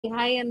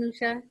Hi,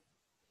 Anusha.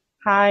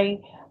 Hi,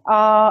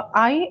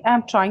 I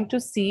am trying to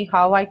see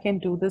how I can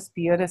do this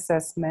peer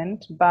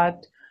assessment,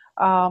 but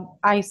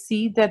I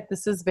see that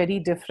this is very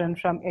different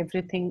from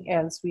everything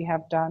else we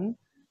have done.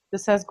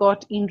 This has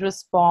got in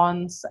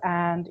response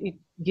and it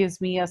gives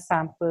me a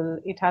sample.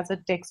 It has a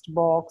text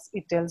box.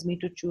 It tells me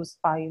to choose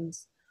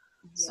files.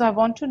 So Yeah. I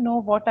want to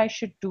know what I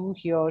should do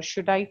here.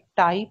 Should I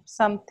type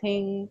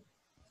something?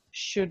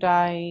 Should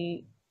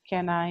I,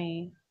 can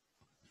I,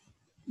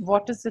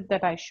 what is it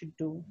that I should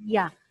do?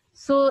 Yeah.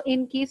 So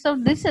in case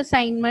of this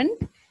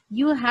assignment,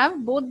 you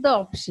have both the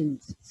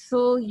options.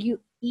 So you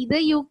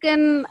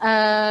can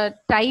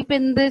type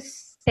in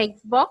this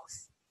text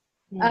box,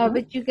 Mm-hmm.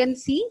 which you can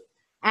see,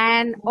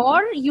 and Mm-hmm.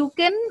 or you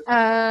can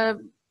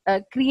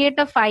create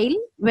a file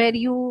where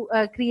you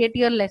create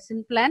your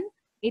lesson plan.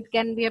 It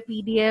can be a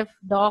PDF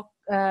doc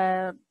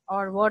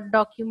or Word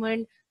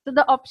document. So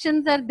the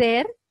options are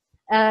there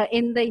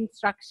in the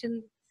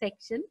instruction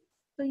section.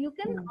 So you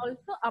can Hmm.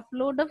 also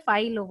upload a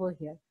file over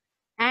here,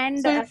 and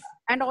So if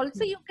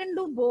also you can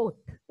do both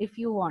if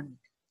you want.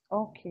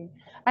 Okay.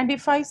 And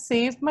if I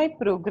save my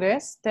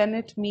progress, then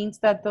it means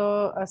that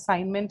the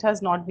assignment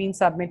has not been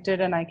submitted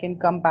and I can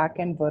come back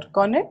and work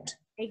on it.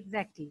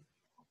 Exactly.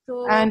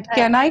 So And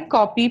can I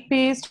copy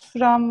paste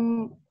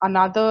from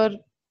another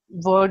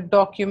Word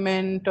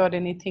document or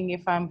anything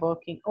if I'm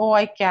working? Oh,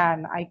 I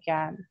can. I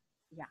can.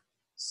 yeah,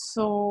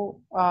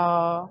 So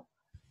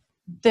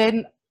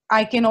then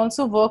I can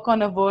also work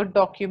on a Word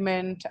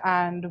document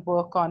and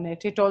work on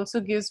it. It also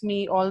gives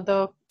me all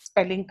the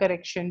spelling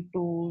correction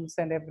tools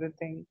and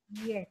everything.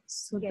 yes,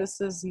 So yes,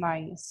 this is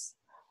nice.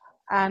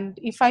 And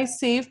if I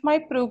save my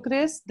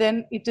progress,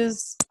 then it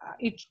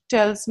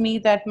tells me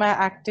that my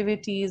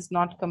activity is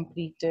not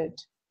completed.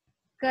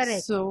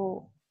 correct.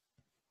 So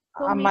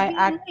So my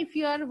maybe if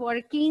you are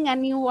working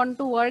and you want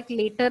to work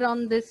later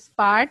on this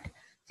part,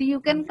 so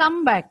you can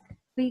come back.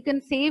 So you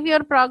can save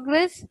your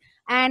progress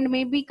and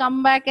maybe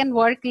come back and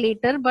work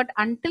later. But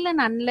until and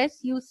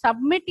unless you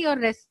submit your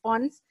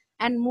response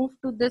and move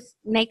to this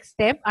next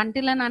step,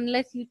 until and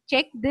unless you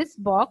check this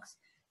box,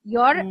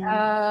 your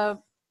Mm.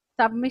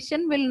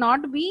 submission will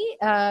not be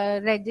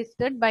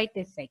registered by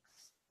TISSx.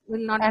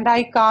 Will not And be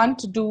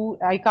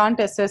I can't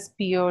assess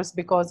peers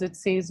because it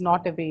says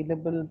not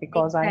available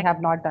because I have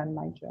exactly, not done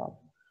my job.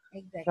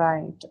 exactly.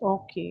 Right.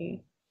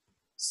 Okay.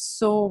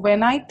 So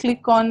when I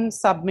click on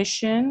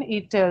submission,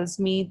 it tells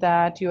me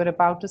that you're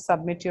about to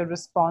submit your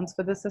response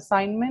for this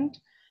assignment.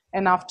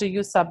 And after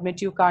you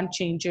submit, you can't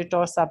change it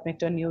or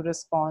submit a new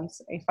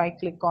response. If I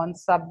click on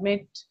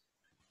submit,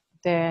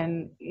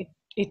 then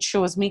it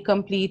shows me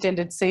complete and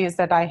it says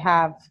that I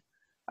have,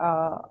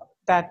 uh,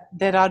 that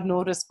there are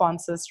no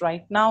responses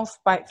right now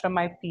from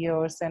my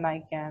peers and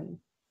I can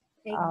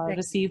Exactly.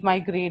 receive my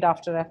grade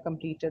after I've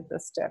completed the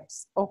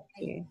steps.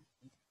 Okay.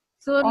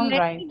 So All let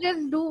right. me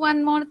just do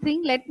one more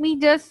thing. Let me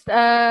just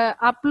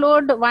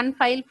upload one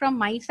file from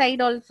my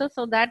side also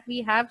so that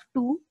we have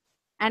two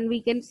and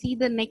we can see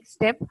the next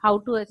step, how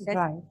to assess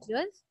Right.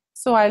 yours.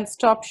 So I'll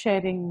stop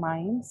sharing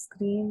my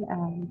screen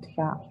and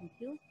yeah, Thank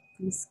you.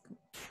 please.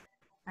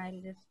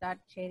 I'll just start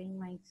sharing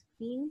my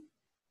screen.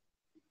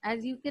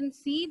 As you can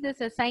see, this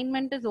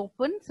assignment is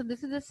open. So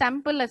this is a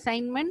sample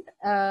assignment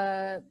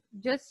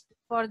just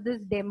for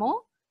this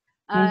demo.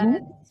 Uh,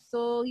 Mm-hmm.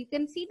 so you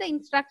can see the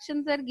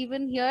instructions are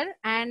given here,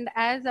 and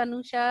as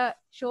Anusha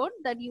showed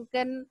that you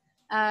can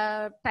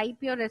type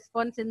your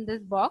response in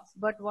this box.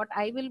 But what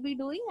I will be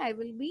doing, I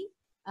will be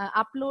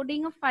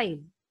uploading a file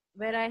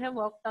where I have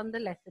worked on the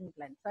lesson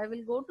plan. So I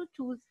will go to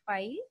choose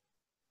file.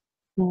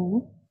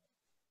 Mm-hmm.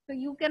 So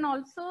you can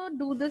also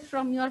do this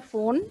from your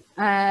phone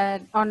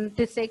on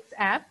TISSx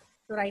app.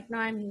 So right now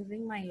I'm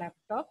using my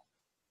laptop.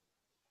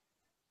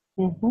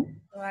 Mm-hmm.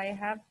 So I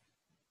have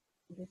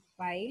this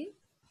file.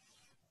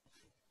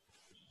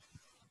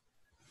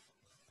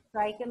 So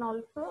I can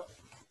also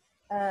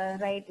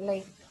write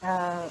like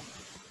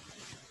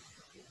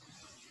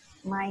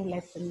my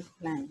lesson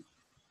plan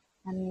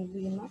and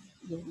maybe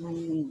give my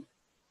name.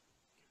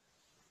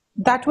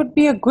 That would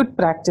be a good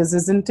practice,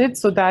 isn't it?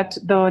 So that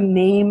the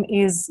name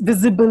is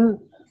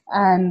visible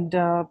and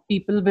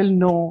people will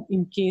know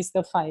in case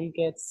the file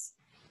gets,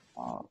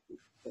 uh,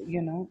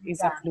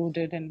 is Yeah.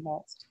 uploaded and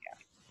lost.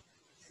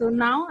 So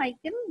now I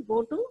can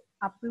go to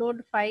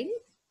upload files,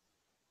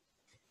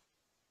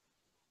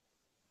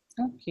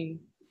 Yeah. Okay.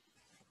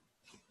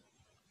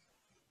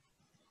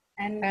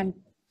 and And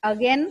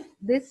again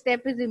this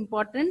step is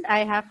important. I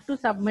have to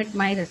submit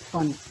my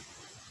response.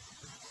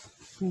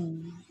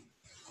 hmm,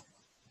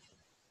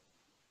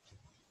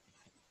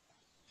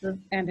 So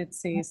and it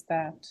says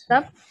that.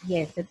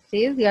 yes, it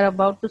says you're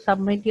about to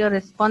submit your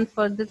response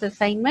for this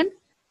assignment.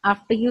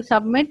 After you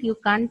submit, you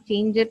can't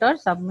change it or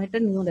submit a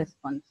new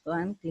response. So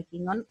I'm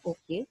clicking on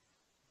OK.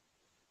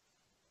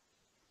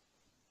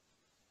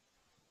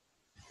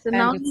 So And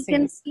now it you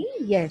can says, see,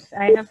 yes,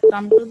 I have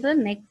come to the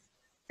next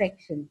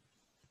section.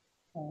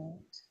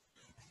 right.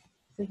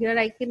 So here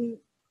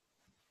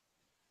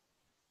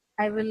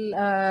I will,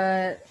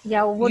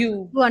 yeah, over to You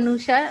you,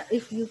 Anusha,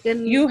 if you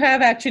can. you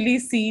have actually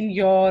seen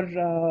your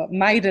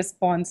my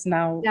response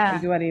now.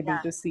 Yeah, You are able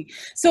yeah. to see.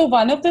 So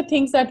one of the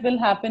things that will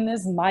happen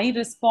is my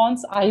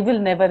response I will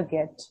never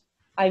get.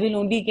 I will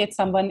only get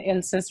someone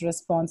else's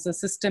response. The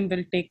system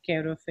will take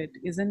care of it,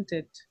 isn't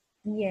it?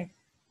 Yes.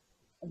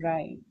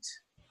 Right.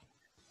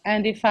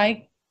 And if I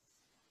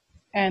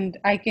and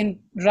I can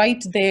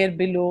write there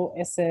below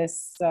assess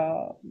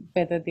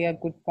whether they are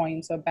good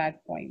points or bad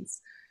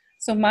points.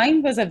 So mine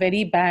was a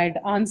very bad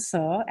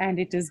answer, and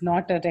it is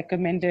not a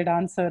recommended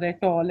answer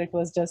at all. It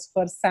was just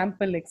for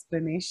sample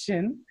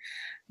explanation.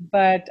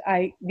 But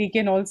I we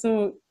can also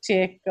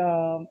check.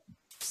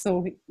 So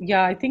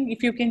yeah, I think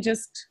if you can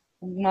just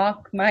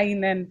mark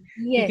mine, and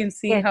we Yes, can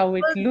see yes. how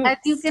it So as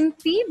you looks. can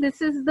see,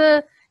 this is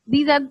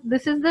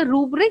the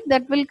rubric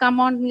that will come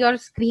on your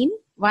screen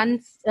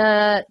once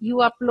you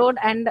upload,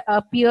 and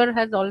a peer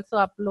has also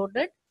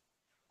uploaded.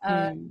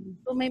 Hmm.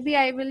 So maybe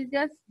I will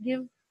just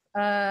give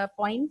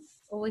points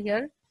over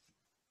here,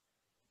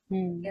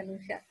 Hmm.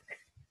 Anusha.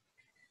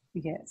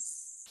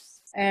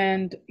 Yes.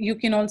 And you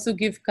can also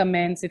give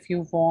comments if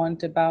you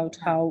want about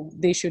how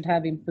they should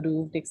have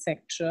improved,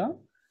 etc.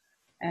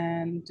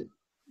 And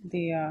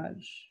they are.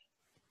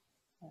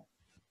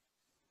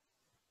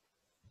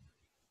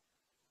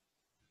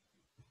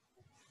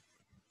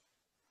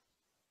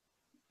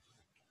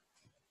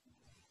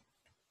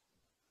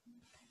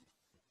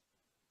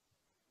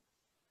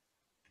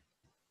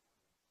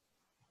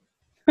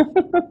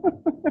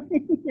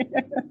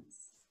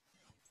 Yes,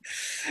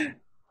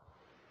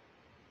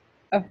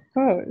 of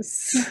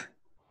course.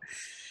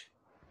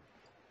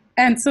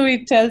 And so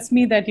it tells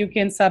me that you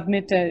can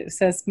submit an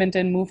assessment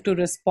and move to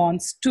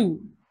response two.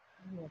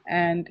 Yes.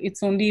 And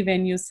it's only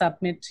when you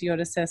submit your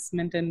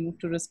assessment and move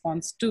to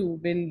response two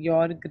will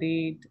your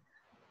grade,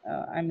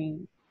 I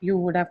mean, you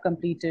would have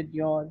completed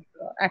your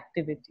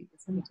activity, Yeah.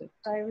 isn't it?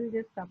 So I will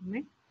just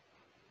submit.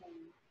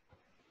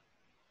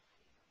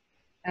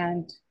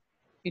 And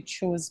it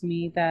shows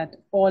me that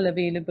all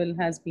available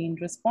has been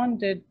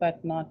responded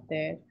but not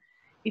there.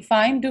 If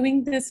I'm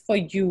doing this for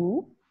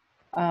you,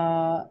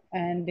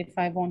 and if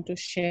I want to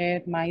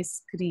share my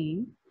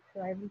screen,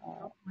 So I will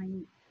stop my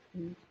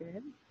screen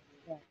share.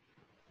 yeah,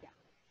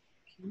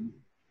 okay,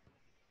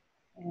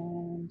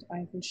 and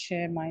I will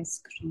share my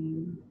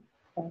screen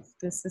of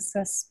this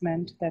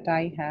assessment that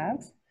I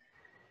have.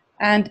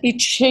 And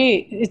it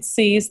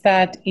says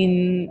that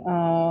in,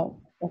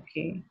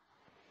 okay,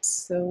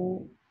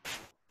 so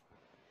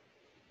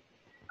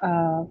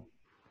uh,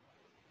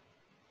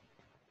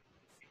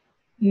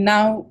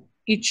 now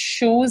it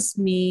shows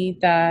me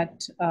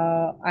that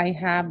I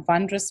have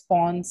one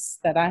response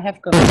that I have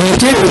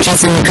completed, which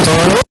is in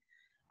green,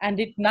 and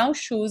it now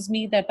shows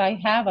me that I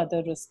have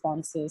other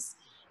responses.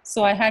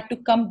 So I had to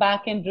come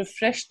back and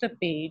refresh the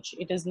page.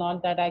 It is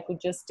not that I could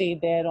just stay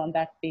there on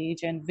that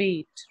page and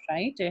wait,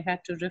 right? I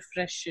had to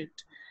refresh it.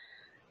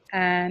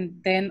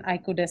 And then I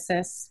could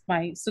assess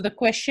my, so the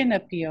question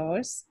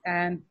appears,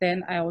 and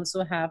then I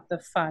also have the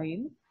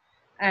file.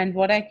 And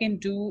what I can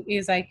do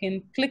is I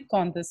can click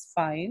on this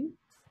file,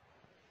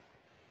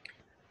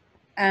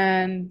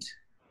 and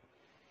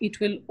it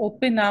will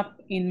open up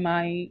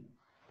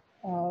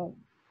uh,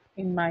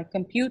 in my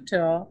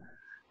computer,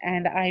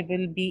 and I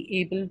will be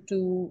able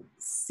to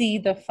see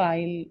the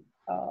file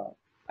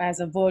as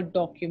a Word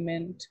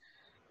document.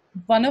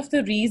 One of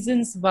the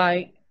reasons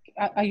why,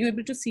 are you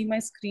able to see my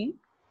screen,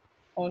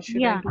 or should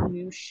I Yeah. do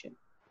new share?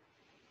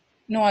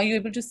 No, are you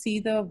able to see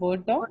the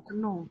Word But doc?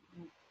 no.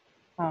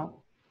 Ah.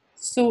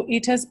 So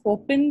it has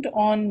opened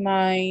on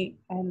my,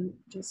 I'll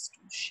just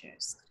share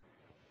screen.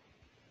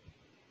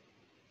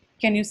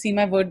 Can you see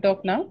my Word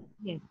doc now?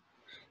 Yes.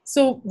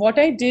 So what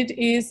I did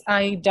is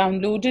I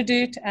downloaded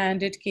it,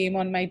 and it came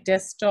on my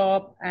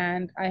desktop,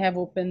 and I have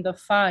opened the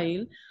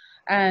file.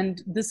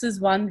 And this is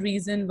one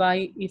reason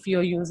why, if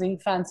you're using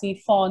fancy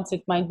fonts,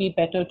 it might be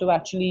better to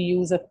actually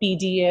use a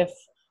PDF,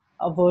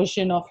 a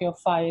version of your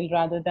file,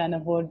 rather than a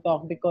Word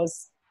doc,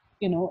 because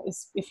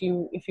if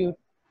you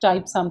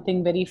type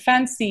something very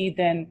fancy,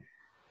 then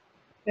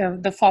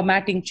the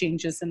formatting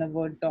changes in a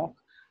Word doc.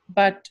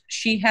 But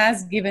she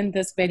has given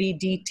this very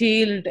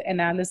detailed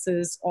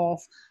analysis of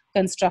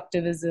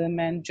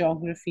constructivism and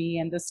geography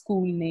and the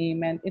school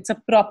name, and it's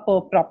a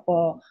proper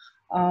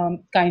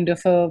kind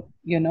of a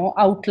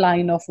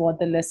outline of what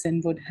the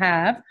lesson would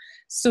have.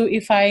 So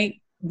if I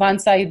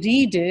once I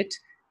read it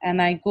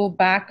and I go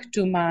back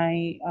to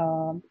my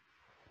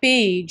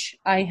page,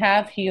 I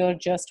have here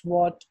just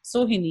what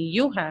Sohini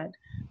you had,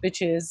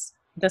 which is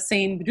the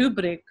same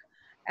rubric.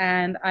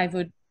 And I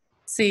would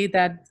say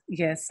that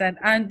yes,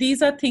 and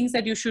these are things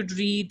that you should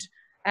read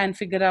and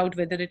figure out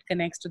whether it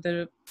connects to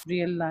the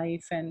real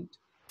life, and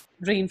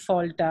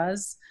rainfall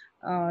does.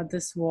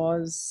 This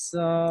was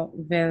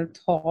well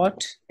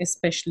thought,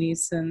 especially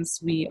since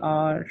we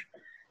are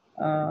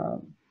uh,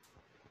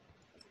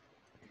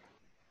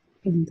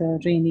 in the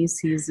rainy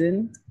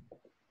season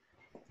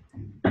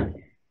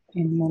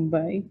in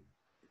Mumbai.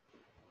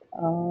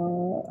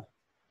 Uh,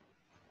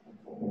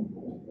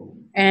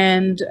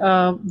 And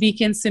we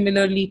can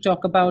similarly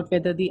talk about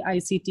whether the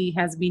ICT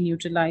has been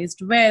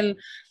utilized well.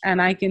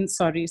 And I can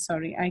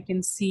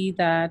see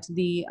that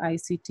the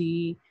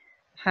ICT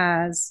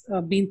has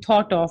been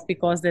thought of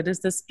because there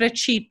is the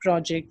spreadsheet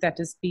project that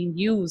is being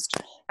used,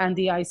 and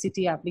the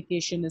ICT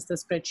application is the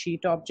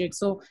spreadsheet object.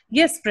 So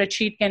yes,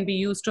 spreadsheet can be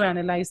used to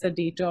analyze the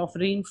data of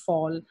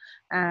rainfall,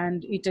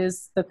 and it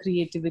is the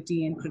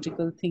creativity and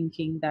critical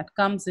thinking that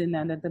comes in.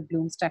 And at the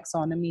Bloom's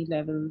taxonomy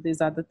level, these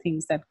are the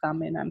things that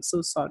come in. I'm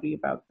so sorry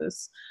about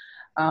this.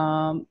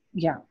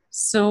 Yeah,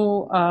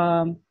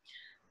 so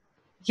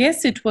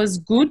yes, it was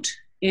good.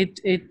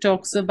 It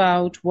talks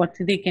about what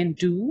they can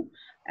do,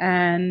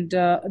 and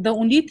the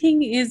only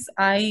thing is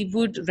I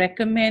would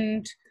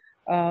recommend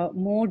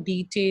more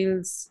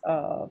details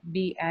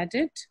be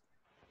added,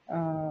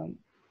 um,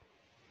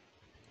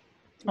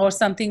 or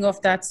something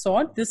of that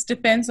sort. This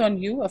depends on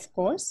you, of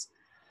course.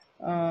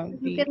 You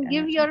Be can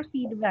give added. your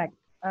feedback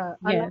along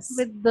Yes.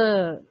 with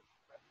the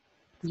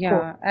score.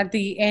 Yeah, at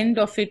the end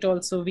of it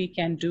also we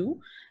can do.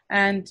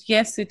 And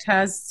yes, it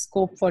has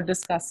scope for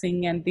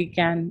discussing and we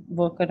can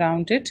work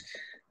around it.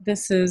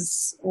 This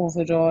is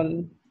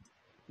overall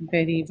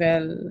very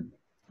well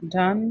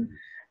done.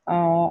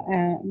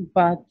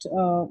 But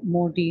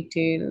more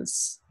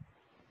details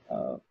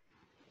uh,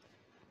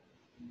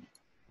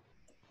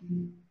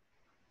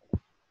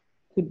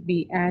 could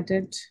be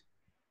added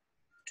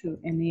to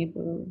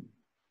enable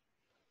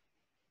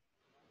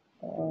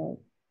uh,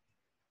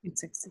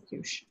 its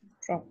execution,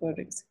 proper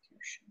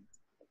execution.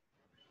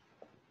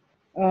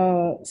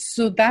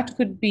 So that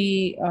could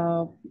be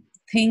a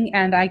thing,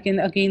 and I can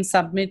again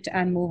submit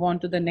and move on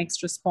to the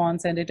next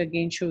response, and it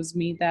again shows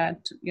me that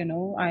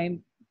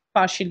I'm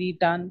partially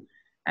done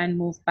and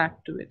move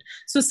back to it.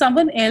 So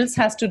someone else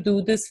has to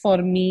do this for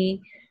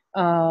me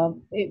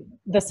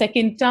the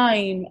second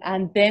time,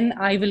 and then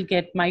I will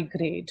get my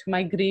grade.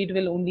 My grade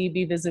will only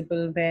be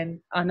visible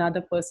when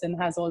another person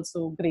has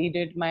also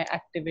graded my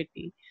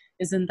activity.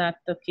 Isn't that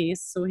the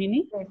case,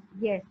 Sohini? Yes,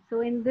 yes.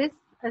 So in this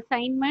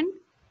assignment,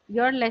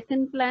 your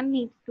lesson plan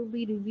needs to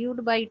be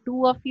reviewed by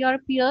two of your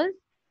peers,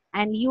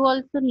 and you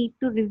also need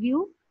to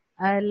review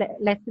a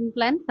lesson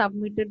plan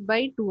submitted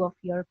by two of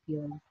your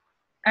peers.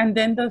 And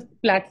then the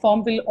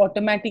platform will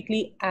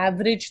automatically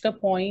average the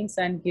points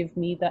and give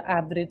me the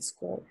average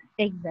score.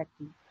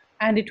 Exactly.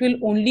 And it will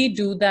only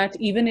do that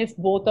even if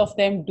both of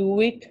them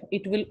do it.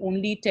 It will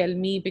only tell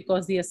me,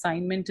 because the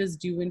assignment is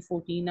due in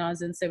 14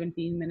 hours and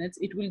 17 minutes,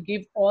 it will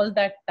give all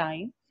that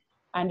time,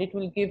 and it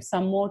will give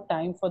some more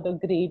time for the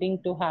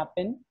grading to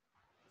happen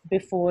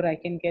before I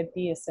can get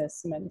the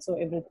assessment. So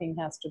everything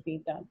has to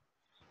be done.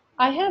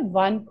 I have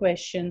one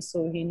question,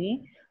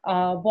 Sohini.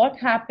 What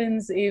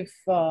happens if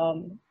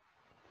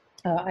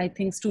I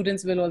think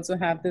students will also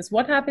have this.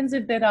 What happens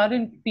if there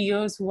aren't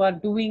peers who are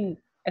doing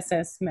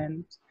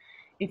assessment?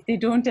 If they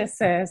don't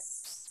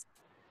assess,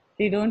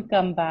 they don't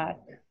come back.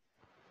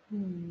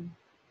 Hmm.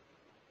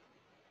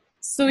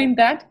 So in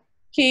that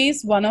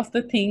case, one of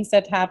the things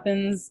that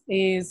happens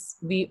is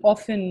we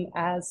often,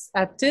 as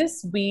at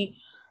TISSx, we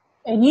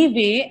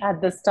anyway at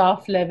the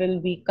staff level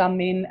we come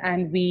in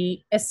and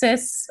we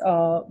assess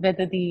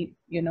whether the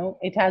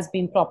it has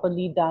been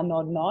properly done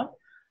or not.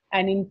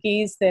 And in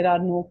case there are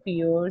no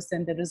peers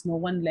and there is no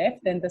one left,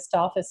 then the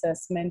staff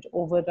assessment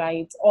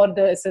overrides, or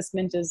the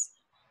assessment is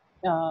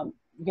um,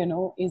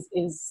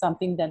 is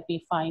something that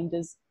we find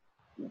is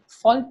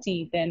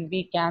faulty, then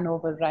we can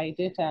override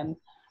it. And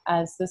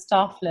as the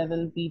staff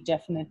level, we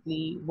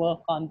definitely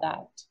work on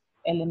that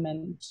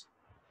element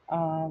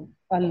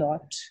a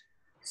lot.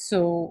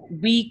 So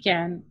we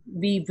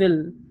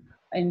will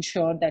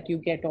ensure that you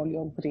get all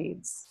your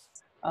grades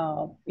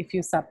if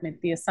you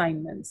submit the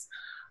assignments.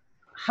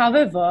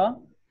 However,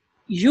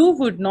 you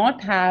would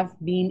not have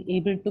been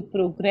able to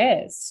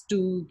progress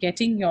to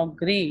getting your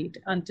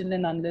grade until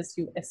and unless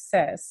you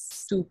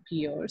assess two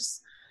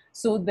peers.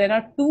 So there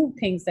are two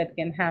things that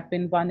can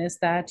happen. One is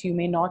that you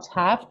may not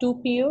have two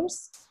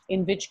peers,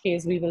 in which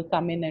case we will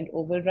come in and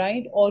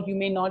override, or you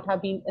may not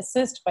have been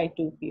assessed by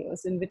two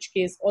peers, in which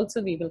case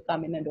also we will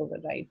come in and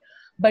override.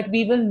 But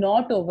we will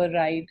not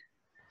override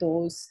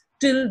those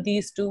till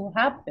these two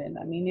happen.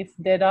 I mean, if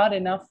there are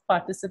enough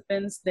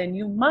participants, then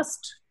you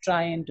must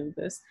try and do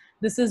this.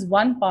 This is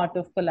one part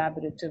of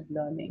collaborative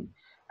learning.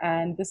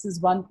 And this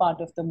is one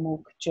part of the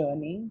MOOC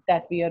journey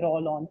that we are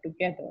all on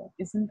together.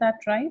 Isn't that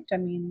right? I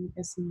mean,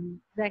 isn't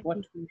what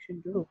Exactly. we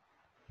should do? True.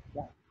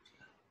 Yeah.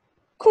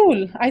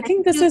 Cool. I Thank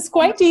think this you is so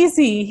much. quite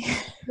easy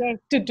Yes,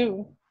 to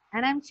do.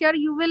 and I'm sure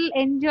you will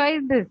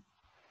enjoy this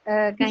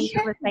kind of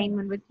Yeah.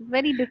 assignment, which is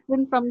very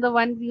different from the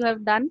ones you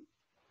have done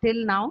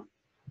till now.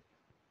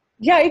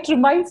 Yeah, it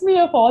reminds me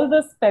of all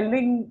the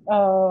spelling,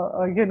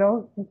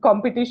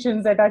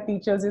 competitions that our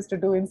teachers used to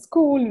do in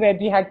school, where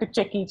we had to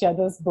check each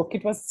other's book.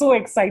 It was so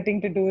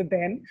exciting to do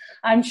then.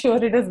 I'm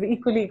sure it is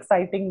equally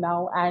exciting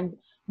now, and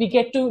we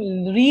get to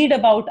read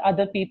about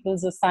other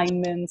people's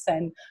assignments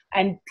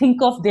and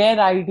think of their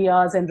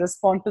ideas and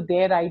respond to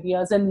their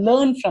ideas and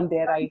learn from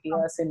their Learn from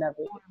ideas them. in a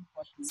way. More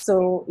important. Yes.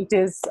 So it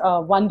is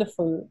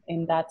wonderful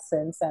in that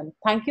sense. And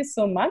thank you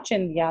so much.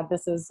 And yeah,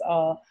 this is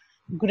a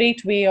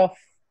great way of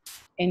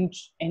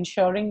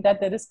ensuring that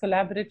there is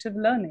collaborative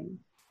learning.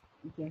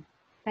 Yes.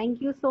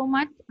 Thank you so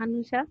much,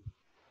 Anusha.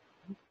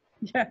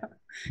 Yeah.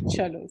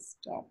 Chalo,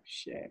 stop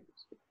share.